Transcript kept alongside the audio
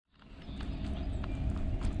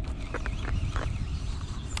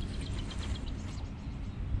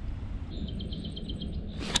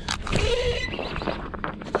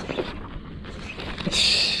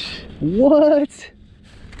What?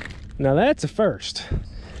 Now that's a first.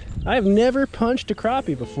 I've never punched a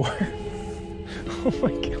crappie before. Oh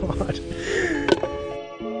my God.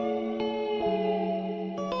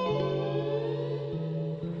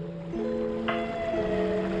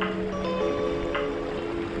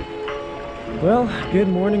 Well, good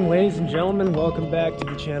morning, ladies and gentlemen. Welcome back to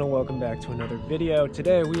the channel. Welcome back to another video.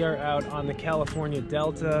 Today we are out on the California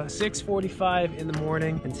Delta, 6:45 in the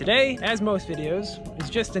morning. And today, as most videos,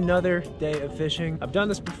 is just another day of fishing. I've done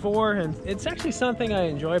this before and it's actually something I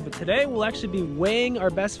enjoy, but today we'll actually be weighing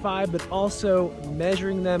our best five, but also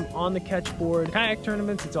measuring them on the catch board. Kayak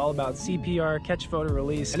tournaments, it's all about CPR, catch, photo,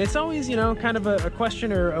 release. And it's always, you know, kind of a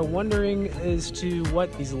question or a wondering as to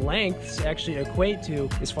what these lengths actually equate to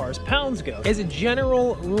as far as pounds go. As a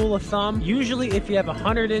general rule of thumb, usually if you have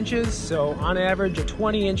 100 inches, so on average a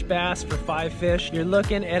 20-inch bass for 5 fish, you're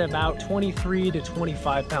looking at about 23 to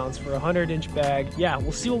 25 pounds for a 100-inch bag. Yeah,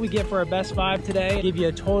 we'll see what we get for our best 5 today, give you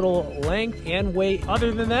a total length and weight.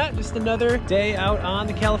 Other than that, just another day out on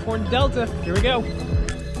the California Delta. Here we go.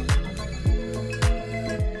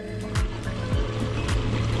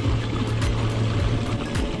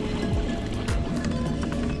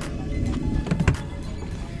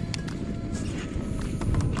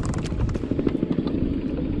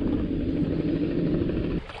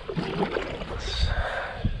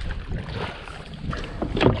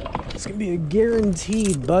 It's gonna be a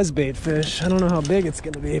guaranteed buzzbait fish. I don't know how big it's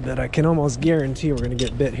gonna be, but I can almost guarantee we're gonna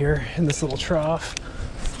get bit here in this little trough.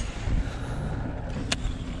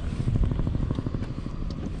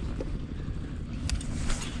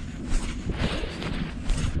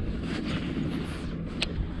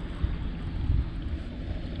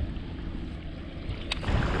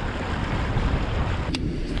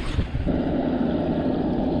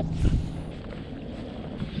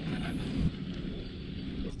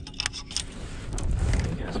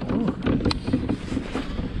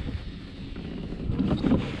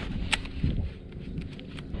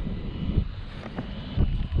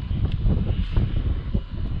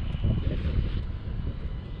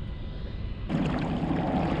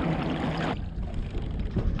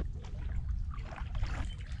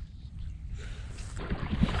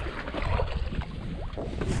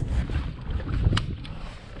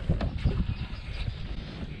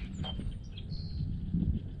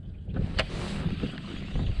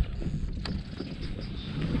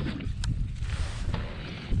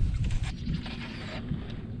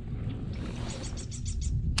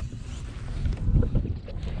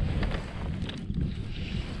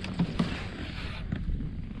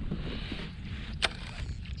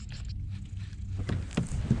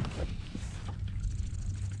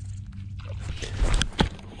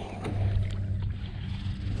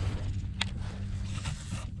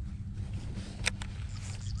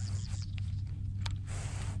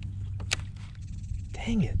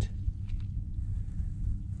 Dang it.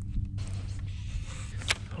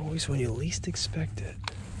 Always when you least expect it.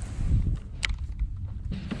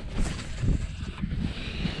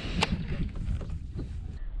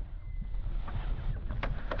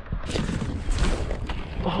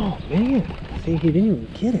 Oh man, I think he didn't even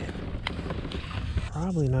get it.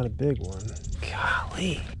 Probably not a big one.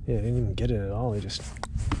 Golly. Yeah, I didn't even get it at all. He just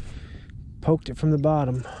poked it from the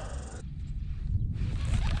bottom.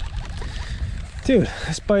 Dude,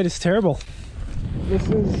 this bite is terrible. This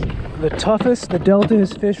is the toughest the Delta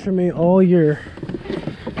has fished for me all year.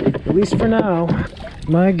 At least for now.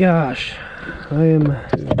 My gosh, I am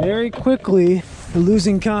very quickly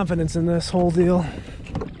losing confidence in this whole deal.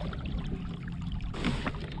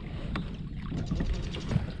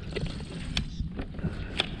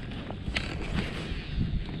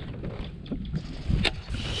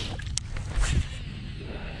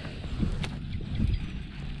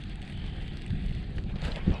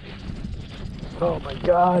 Oh my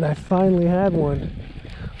God, I finally had one.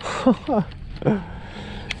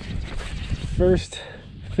 First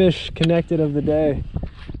fish connected of the day.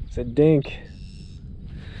 It's a dink,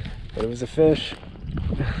 but it was a fish.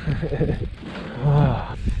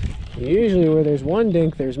 Usually where there's one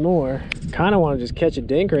dink, there's more. Kind of want to just catch a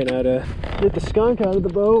dink right now to get the skunk out of the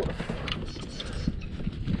boat.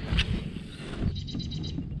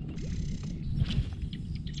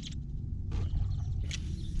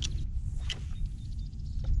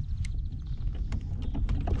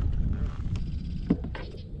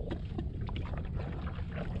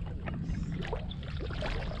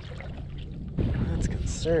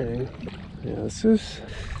 Concerning. Yeah, this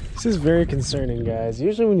is very concerning, guys.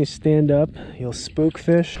 Usually when you stand up, you'll spook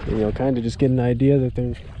fish and you'll kind of just get an idea that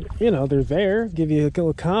they're, you know, they're there, give you a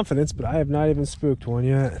little confidence, but I have not even spooked one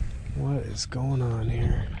yet. What is going on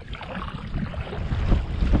here?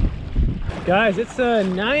 Guys, it's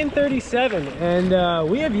 9:37 and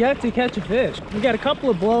we have yet to catch a fish. We got a couple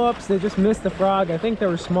of blow-ups that just missed the frog. I think they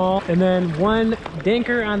were small, and then one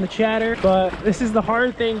dinker on the chatter. But this is the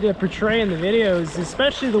hard thing to portray in the videos,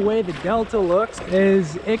 especially the way the delta looks,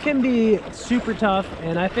 is it can be super tough.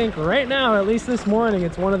 And I think right now, at least this morning,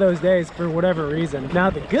 it's one of those days for whatever reason. Now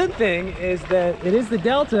the good thing is that it is the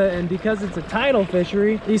delta, and because it's a tidal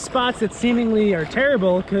fishery, these spots that seemingly are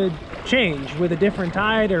terrible could change with a different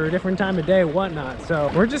tide or a different time of day, whatnot. So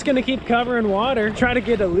we're just gonna keep covering water, try to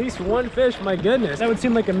get at least one fish. My goodness, that would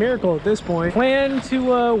seem like a miracle at this point. Plan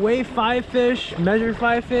to weigh 5 fish, measure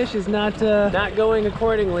 5 fish is not going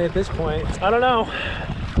accordingly at this point. I don't know.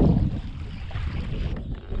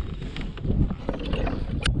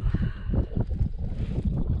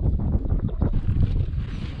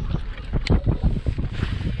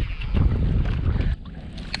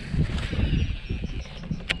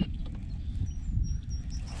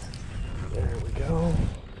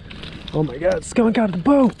 Oh my God, skunk out of the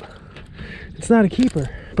boat. It's not a keeper,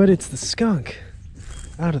 but it's the skunk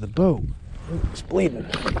out of the boat. Ooh, it's bleeding.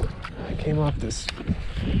 I came off this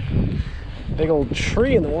big old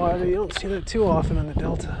tree in the water. You don't see that too often on the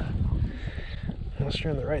delta, unless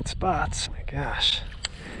you're in the right spots. Oh my gosh,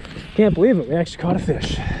 can't believe it. We actually caught a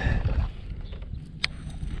fish.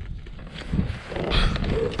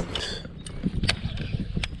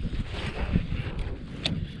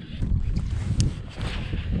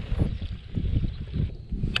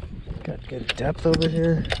 Good depth over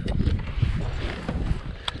here.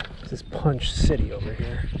 This is Punch City over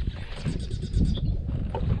here.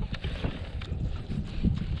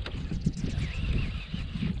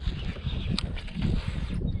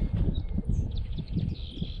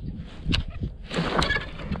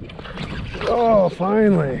 Oh,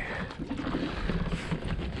 finally.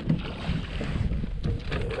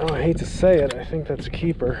 Oh, I hate to say it, I think that's a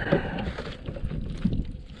keeper.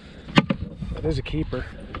 That is a keeper.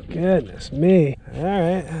 Goodness me. All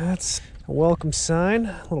right, that's a welcome sign.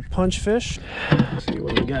 A little punch fish. Let's see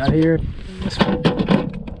what we got here. This one.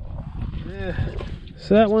 Yeah.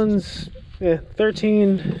 So that one's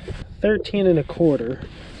 13 and a quarter.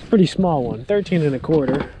 It's a pretty small one. 13 and a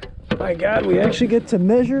quarter. My God, we actually get to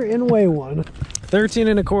measure and weigh one. 13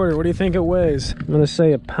 and a quarter. What do you think it weighs? I'm gonna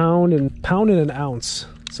say a pound and an ounce.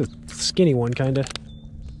 It's a skinny one, kinda.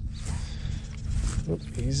 Oop,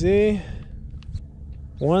 easy.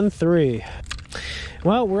 1-3.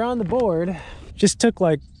 Well, we're on the board. Just took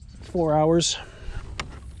like 4 hours.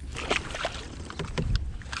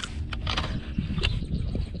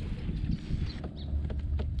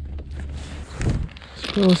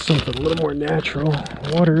 Let's go with something a little more natural.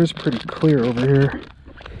 Water is pretty clear over here.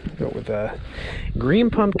 Go with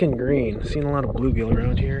green pumpkin green. Seen a lot of bluegill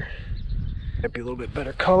around here. Might be a little bit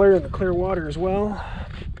better color in the clear water as well.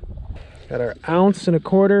 Got our 1 and a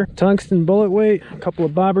quarter tungsten bullet weight, a couple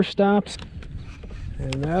of bobber stops,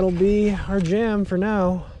 and that'll be our jam for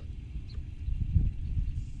now.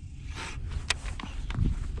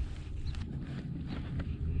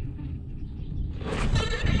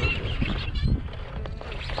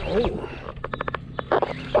 Oh,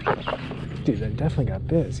 dude, that definitely got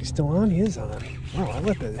bit. Is he still on? He is on. Wow, I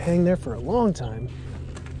let that hang there for a long time.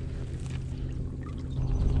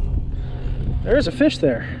 There's a fish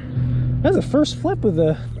there. That's the first flip with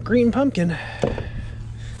a green pumpkin.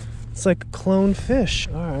 It's like a clone fish.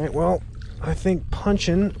 All right, well, I think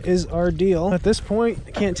punching is our deal. At this point,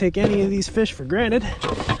 I can't take any of these fish for granted.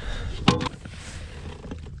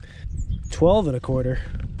 12 and a quarter.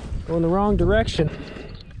 Going the wrong direction.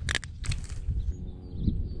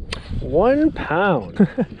 1 pound.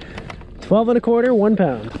 12 and a quarter, 1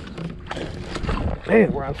 pound.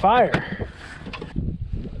 Man, we're on fire.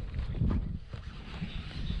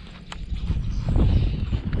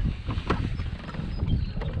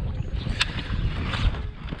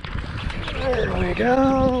 There we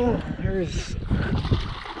go. There's.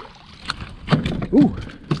 Ooh.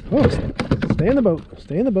 Oh, stay in the boat.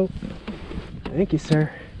 Stay in the boat. Thank you,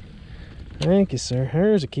 sir. Thank you, sir.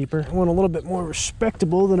 There's a keeper. One a little bit more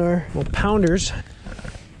respectable than our little pounders.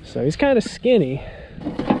 So he's kind of skinny.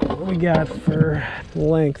 What do we got for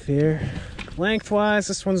length here? Lengthwise,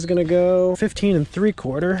 this one's gonna go 15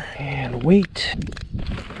 3/4. And weight.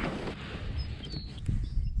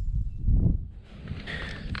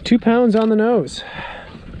 2 pounds on the nose.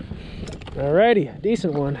 Alrighty,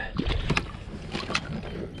 decent one.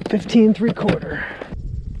 15 3/4.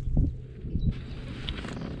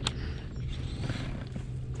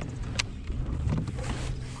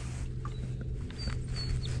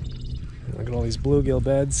 Look at all these bluegill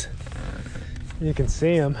beds. You can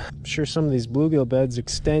see them. I'm sure some of these bluegill beds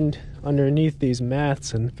extend underneath these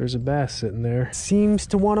mats, and there's a bass sitting there. Seems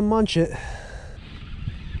to want to munch it.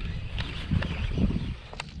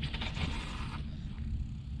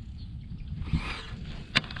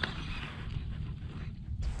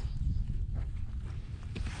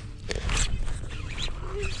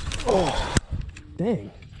 Oh,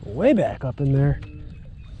 dang, way back up in there.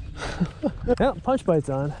 Yeah, punch bite's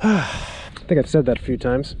on. I think I've said that a few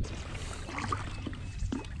times.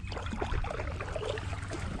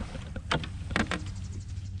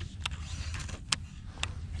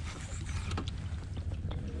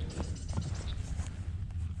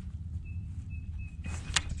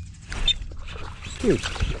 Dude,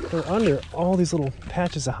 they're under all these little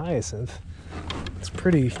patches of hyacinth. It's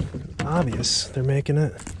pretty obvious they're making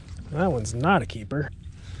it. That one's not a keeper,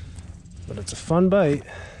 but it's a fun bite.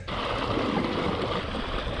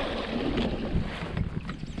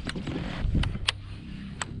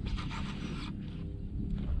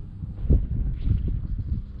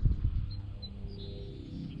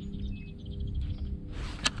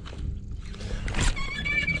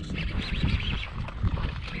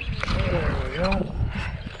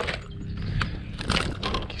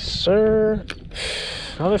 Sir,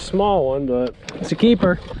 another small one, but it's a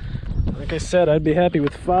keeper. Like I said, I'd be happy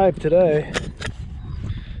with 5 today.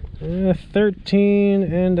 13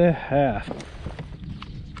 and a half.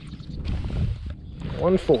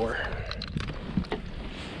 1-4.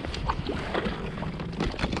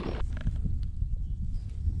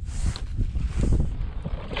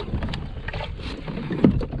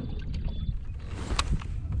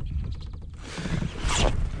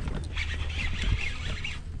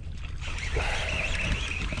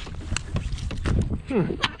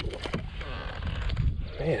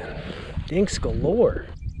 Man, dinks galore.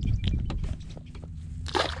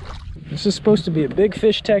 This is supposed to be a big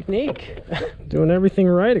fish technique. Doing everything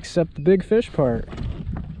right except the big fish part.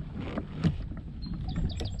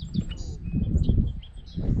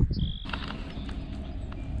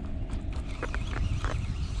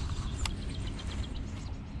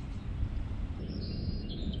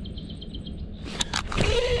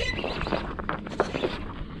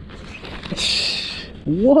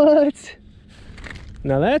 What?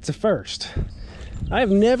 Now that's a first. I've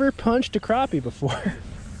never punched a crappie before.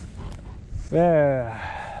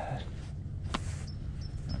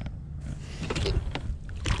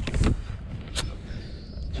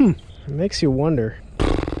 It makes you wonder.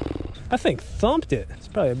 I think thumped it. It's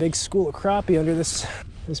probably a big school of crappie under this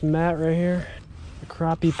mat right here. The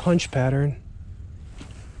crappie punch pattern.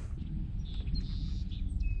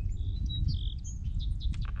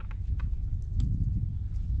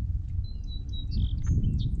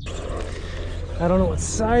 I don't know what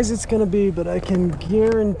size it's gonna be, but I can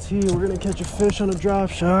guarantee we're gonna catch a fish on a drop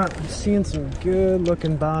shot. I'm seeing some good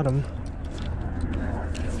looking bottom.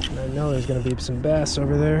 And I know there's gonna be some bass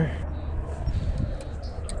over there.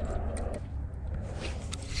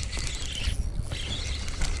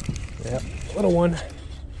 Yep, little one.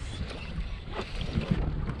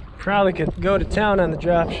 Probably could go to town on the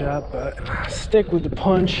drop shot, but stick with the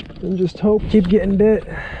punch and just hope keep getting bit.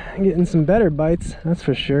 Getting some better bites, that's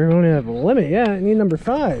for sure. We don't even have a limit yet. I need number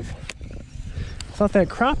 5. I thought that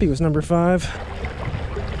crappie was number 5.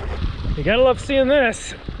 You gotta love seeing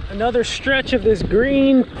this. Another stretch of this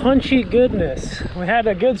green punchy goodness. We had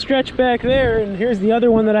a good stretch back there, and here's the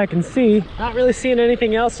other one that I can see. Not really seeing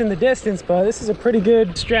anything else in the distance, but this is a pretty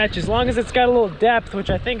good stretch. As long as it's got a little depth, which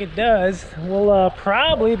I think it does, we'll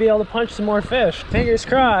probably be able to punch some more fish. Fingers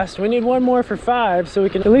crossed. We need one more for 5, so we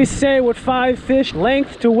can at least say what 5 fish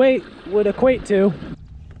length to weight would equate to.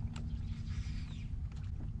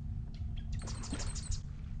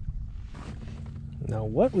 Now,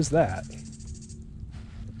 what was that?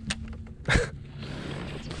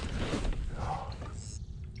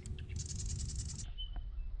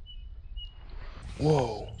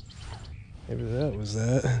 Whoa, maybe that was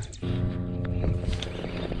that.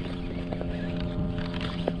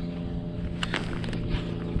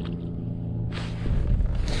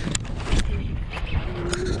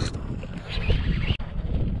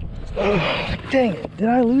 Oh, dang it, did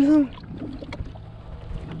I lose him?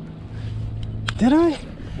 Did I?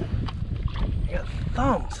 I got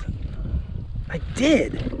thumped. I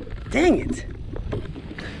did. Dang it.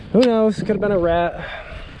 Who knows, could have been a rat.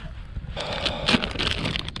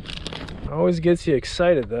 Always gets you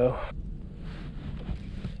excited though.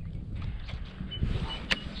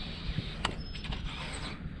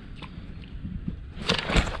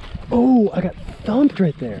 Oh, I got thumped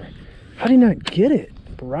right there. How did he not get it?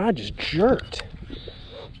 Rod just jerked.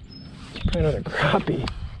 Probably another crappie.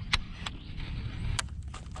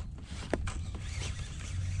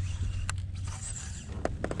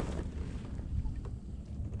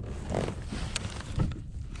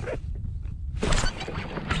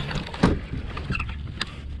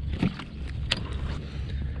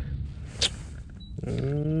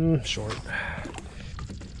 short.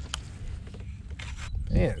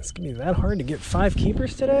 Man, it's gonna be that hard to get 5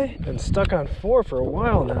 keepers today? Been stuck on 4 for a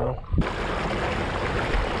while now.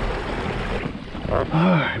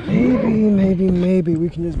 Alright, maybe we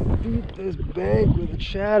can just beat this bank with a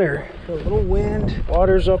chatter. A little wind,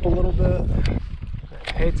 water's up a little bit.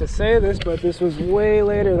 I hate to say this, but this was way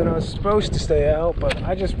later than I was supposed to stay out, but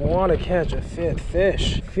I just want to catch a fit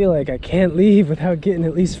fish. I feel like I can't leave without getting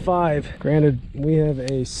at least 5. Granted, we have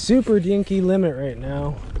a super dinky limit right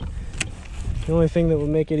now. The only thing that would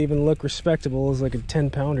make it even look respectable is like a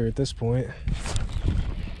 10-pounder at this point.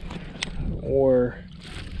 Or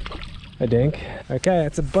a dink. Okay,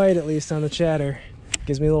 that's a bite at least on the chatter.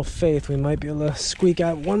 Gives me a little faith we might be able to squeak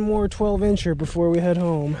out one more 12-incher before we head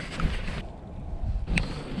home.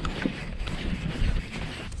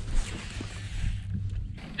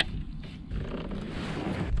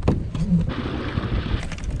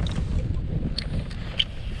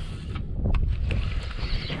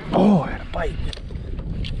 Oh, I had a bite.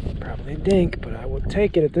 Probably a dink, but I will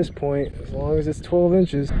take it at this point as long as it's 12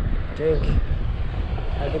 inches. Dink.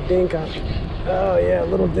 Had the dink on. Oh yeah,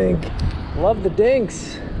 little dink. Love the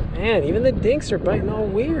dinks. Man, even the dinks are biting all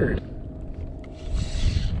weird.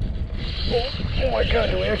 Oh my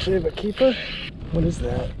god, do we actually have a keeper? What is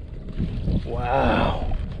that?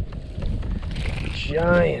 Wow.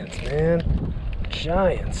 Giants, man.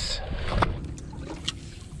 Giants.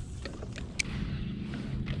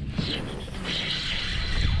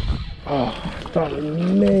 Oh, I thought we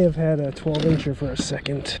may have had a 12-incher for a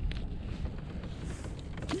second.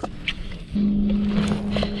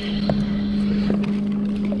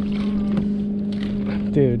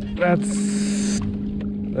 Dude, that's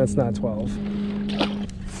not 12.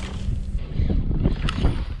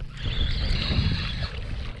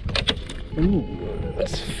 Ooh,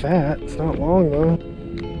 that's fat. It's not long though.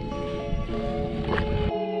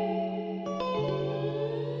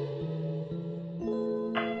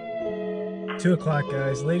 Two o'clock,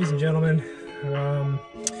 guys. Ladies and gentlemen,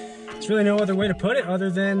 there's really no other way to put it other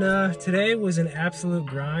than today was an absolute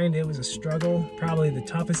grind. It was a struggle, probably the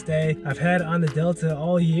toughest day I've had on the Delta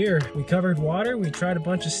all year. We covered water, we tried a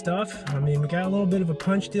bunch of stuff. I mean, we got a little bit of a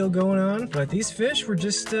punch deal going on, but these fish were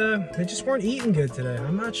just, they just weren't eating good today.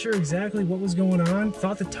 I'm not sure exactly what was going on.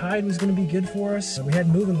 Thought the tide was gonna be good for us. We had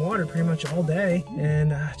moving water pretty much all day and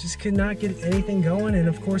just could not get anything going. And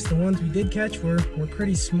of course, the ones we did catch were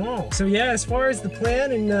pretty small. So yeah, as far as the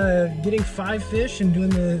plan and getting 5 fish and doing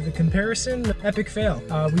the comparison, epic fail.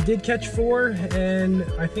 We did catch 4, and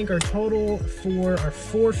I think our total for our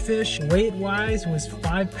 4 fish weight wise was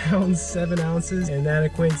 5 pounds 7 ounces, and that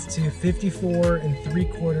equates to 54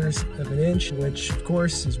 3/4 of an inch, which of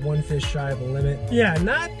course is 1 fish shy of a limit. Yeah,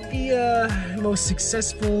 not the most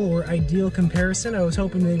successful or ideal comparison. I was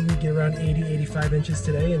hoping maybe we'd get around 80-85 inches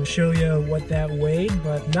today and show you what that weighed,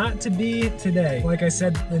 but not to be today. Like I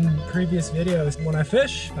said in previous videos, when I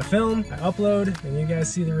fish, I film, I upload, and you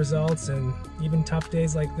guys see the results. And even tough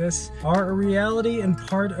days like this are a reality and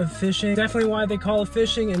part of fishing. Definitely why they call it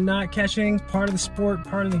fishing and not catching. Part of the sport,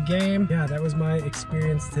 part of the game. Yeah, that was my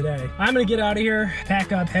experience today. I'm gonna get out of here,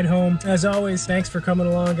 pack up, head home. As always, thanks for coming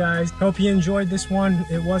along, guys. Hope you enjoyed this one.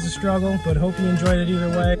 It was a struggle, but hope you enjoyed it either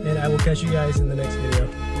way. And I will catch you guys in the next video.